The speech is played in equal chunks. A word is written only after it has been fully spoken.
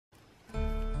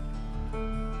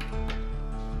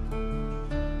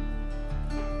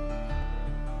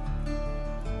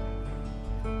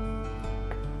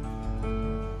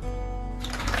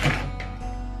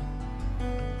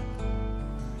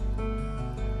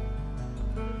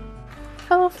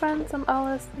Hello friends, I'm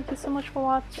Alice. Thank you so much for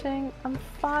watching. I'm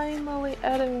finally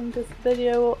editing this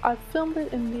video. I filmed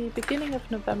it in the beginning of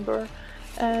November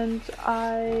and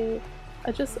I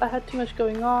had too much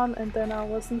going on, and then I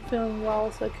wasn't feeling well,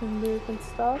 so I couldn't move and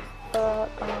stuff. But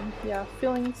yeah,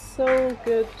 feeling so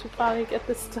good to finally get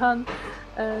this done.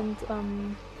 And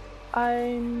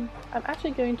I'm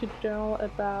actually going to journal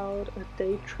about a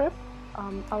day trip.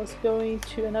 I was going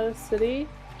to another city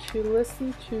to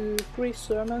listen to 3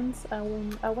 sermons, and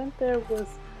when I went there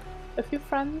with a few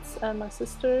friends and my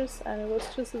sisters, and it was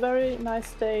just a very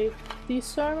nice day. These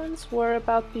sermons were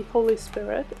about the Holy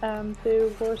Spirit, and they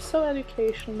were so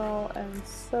educational and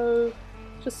so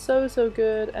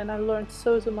good, and I learned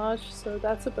so much, so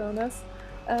that's a bonus.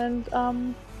 And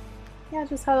yeah, I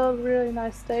just had a really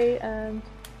nice day, and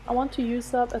I want to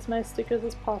use up as many stickers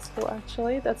as possible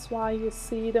actually. That's why you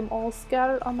see them all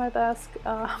scattered on my desk.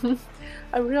 I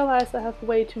realized I have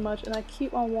way too much and I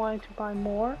keep on wanting to buy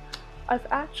more. I've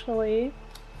actually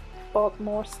bought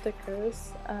more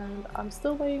stickers and I'm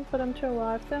still waiting for them to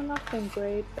arrive. They're nothing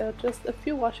great, just a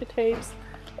few washi tapes,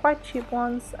 quite cheap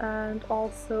ones, and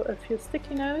also a few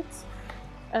sticky notes.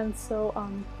 And so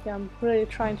yeah, I'm really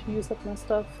trying to use up my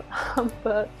stuff.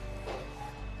 But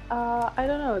I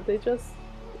don't know, they just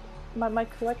my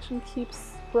collection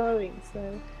keeps growing,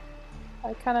 so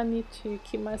I kind of need to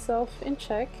keep myself in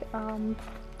check.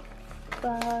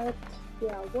 But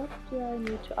yeah, what do I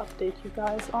need to update you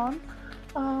guys on?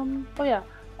 Oh yeah,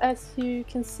 as you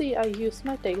can see, I use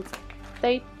my date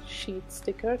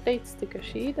sticker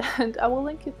sheet, and I will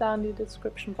link it down in the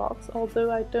description box,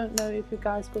 although I don't know if you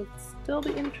guys will still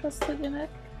be interested in it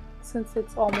since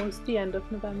it's almost the end of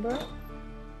November.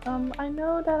 I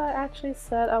know that I actually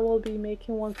said I will be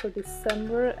making one for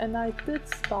December, and I did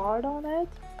start on it,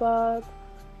 but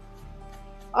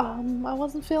I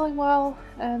wasn't feeling well,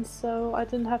 and so I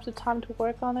didn't have the time to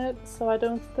work on it, so I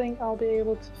don't think I'll be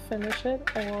able to finish it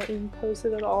or even post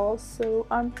it at all. So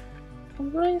I'm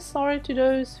really sorry to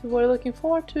those who were looking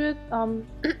forward to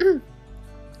it.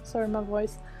 Sorry, my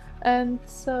voice. And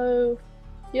so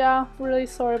yeah, really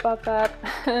sorry about that.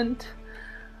 And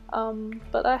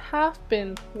but I have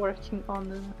been working on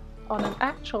an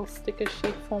actual sticker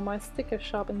sheet for my sticker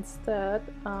shop instead.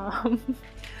 I'm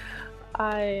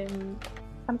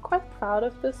quite proud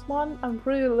of this one. I'm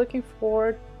really looking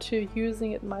forward to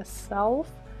using it myself,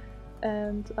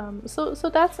 and so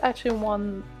that's actually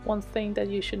one thing that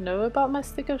you should know about my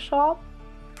sticker shop.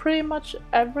 Pretty much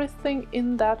everything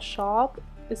in that shop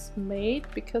is made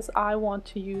because I want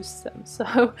to use them.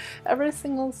 So every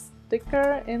single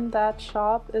sticker in that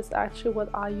shop is actually what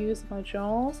I use in my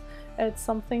journals. It's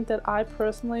something that I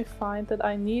personally find that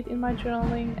I need in my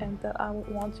journaling and that I would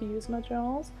want to use in my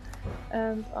journals.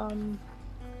 And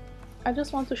I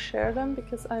just want to share them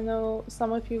because I know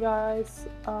some of you guys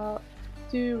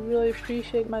do really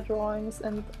appreciate my drawings,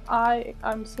 and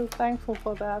I'm so thankful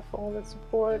for that, for all the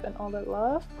support and all that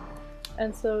love.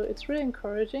 And so it's really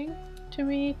encouraging to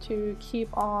me to keep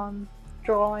on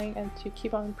drawing and to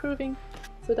keep on improving.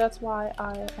 So that's why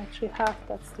I actually have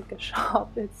that sticker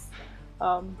shop. It's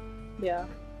yeah,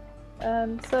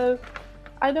 and so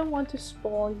I don't want to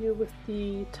spoil you with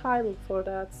the title for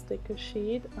that sticker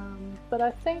sheet, but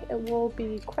I think it will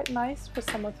be quite nice for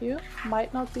some of you.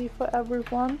 Might not be for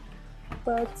everyone,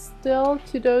 but still,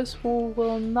 to those who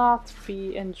will not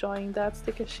be enjoying that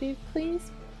sticker sheet,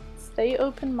 please stay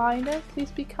open-minded,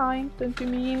 please be kind, don't be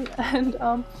mean. And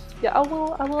yeah, I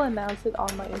will announce it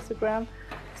on my Instagram,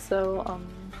 so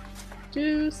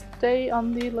do stay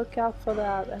on the lookout for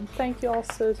that. And thank you all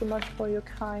so much for your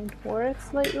kind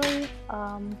words lately.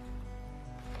 I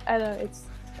know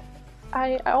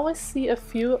I always see a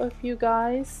few of you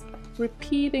guys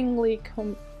repeatedly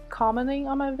commenting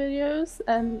on my videos,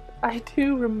 and I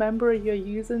do remember your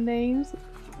usernames.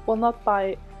 Well, not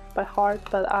by heart,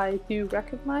 but I do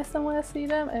recognize them when I see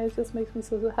them, and it just makes me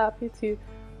so happy to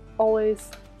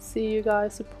always see you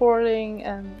guys supporting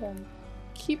and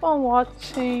keep on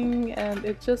watching, and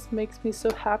it just makes me so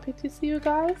happy to see you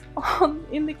guys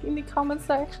in the comment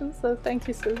section. So thank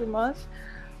you so much.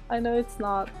 I know it's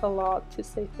not a lot to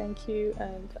say thank you,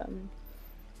 and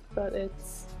but it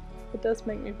does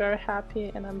make me very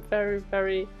happy, and I'm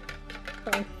very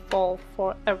thankful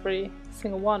for every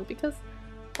single one, because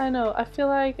I know, I feel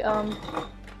like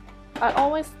I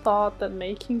always thought that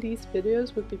making these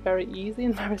videos would be very easy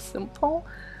and very simple,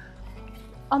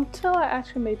 until I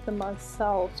actually made them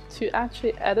myself, to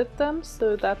actually edit them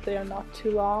so that they are not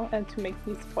too long and to make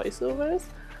these voiceovers.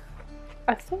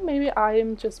 I think maybe I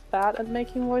am just bad at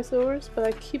making voiceovers, but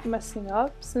I keep messing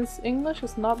up. Since English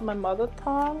is not my mother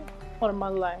tongue or my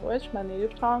language, my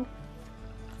native tongue,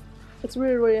 It's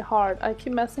really hard. I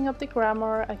keep messing up the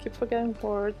grammar, I keep forgetting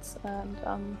words, and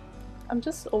I'm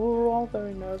just overall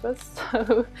very nervous,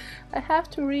 so I have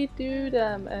to redo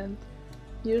them, and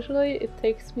usually it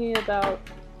takes me about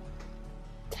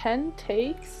 10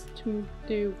 takes to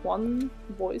do one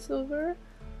voiceover,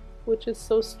 which is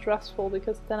so stressful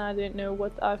because then I didn't know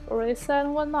what I've already said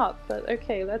and what not. But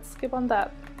okay, let's skip on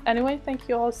that. Anyway, thank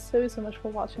you all so much for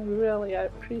watching, really, I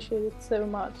appreciate it so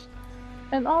much.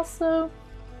 And also,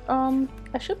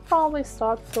 I should probably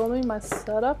start filming my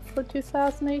setup for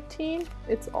 2018.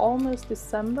 It's almost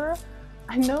December.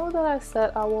 I know that I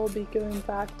said I will be going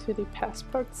back to the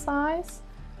passport size.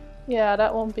 Yeah,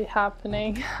 that won't be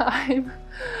happening.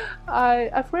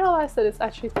 I've realized that it's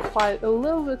actually quite a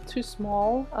little bit too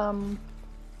small.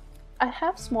 I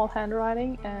have small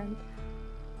handwriting and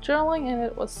journaling in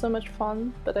it was so much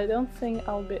fun, but I don't think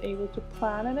I'll be able to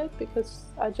plan in it because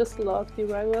I just love the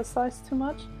regular size too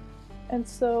much. And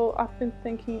so I've been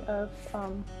thinking of,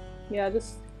 yeah,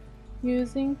 just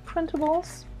using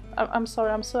printables. I'm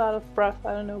sorry, I'm so out of breath,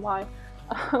 I don't know why.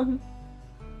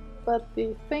 But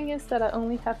the thing is that I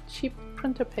only have cheap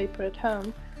printer paper at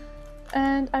home,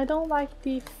 and I don't like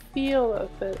the feel of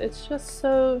it. It's just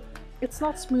so, it's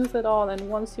not smooth at all, and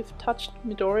once you've touched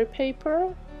Midori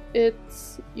paper,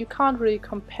 you can't really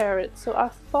compare it. So I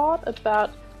thought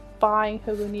about buying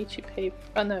Hobonichi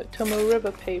paper, no, Tomo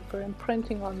River paper and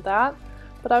printing on that,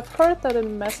 but I've heard that it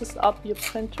messes up your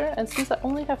printer, and since I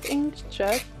only have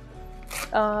inkjet,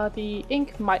 the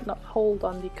ink might not hold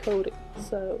on the coating,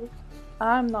 so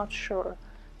I'm not sure.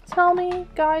 Tell me,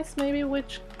 guys, maybe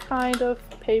which kind of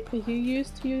paper you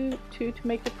use to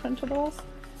make the printables,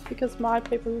 because my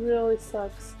paper really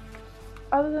sucks.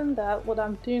 Other than that, what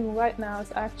I'm doing right now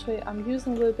is actually I'm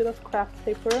using a little bit of craft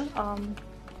paper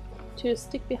to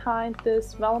stick behind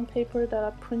this vellum paper that I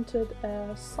printed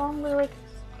song lyrics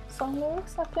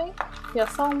I think? Yeah,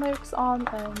 song lyrics on,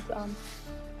 and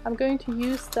I'm going to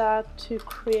use that to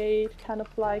create kind of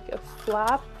like a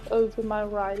flap over my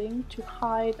writing to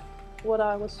hide what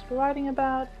I was writing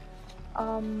about.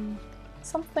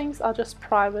 Some things are just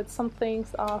private, some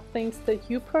things are things that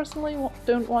you personally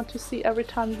don't want to see every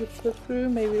time you flip through.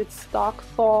 Maybe it's dark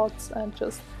thoughts and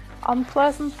just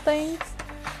unpleasant things.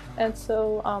 And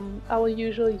so I will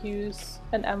usually use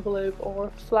an envelope or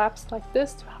flaps like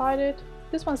this to hide it.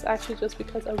 This one's actually just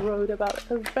because I wrote about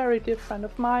a very dear friend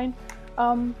of mine.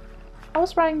 I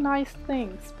was writing nice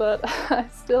things, but I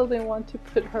still didn't want to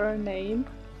put her name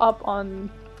up on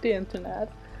the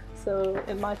internet, so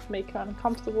it might make her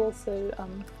uncomfortable. So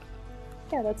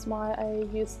yeah, that's why I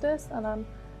use this, and I'm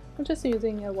just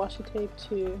using a washi tape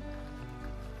to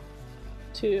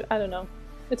I don't know,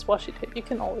 it's washi tape, you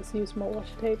can always use more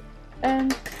washi tape,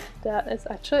 and that is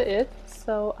actually it.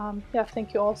 So yeah,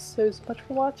 thank you all so much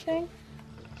for watching.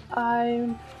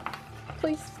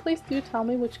 Please do tell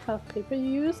me which kind of paper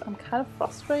you use. I'm kind of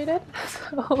frustrated.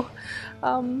 So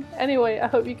anyway, I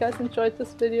hope you guys enjoyed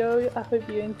this video. I hope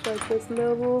you enjoyed this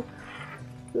little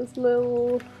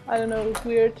I don't know,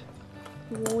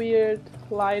 weird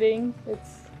lighting.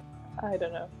 I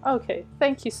don't know. Okay,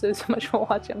 thank you so much for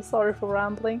watching. I'm sorry for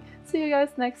rambling. See you guys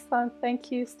next time.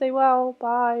 Thank you. Stay well.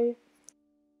 Bye.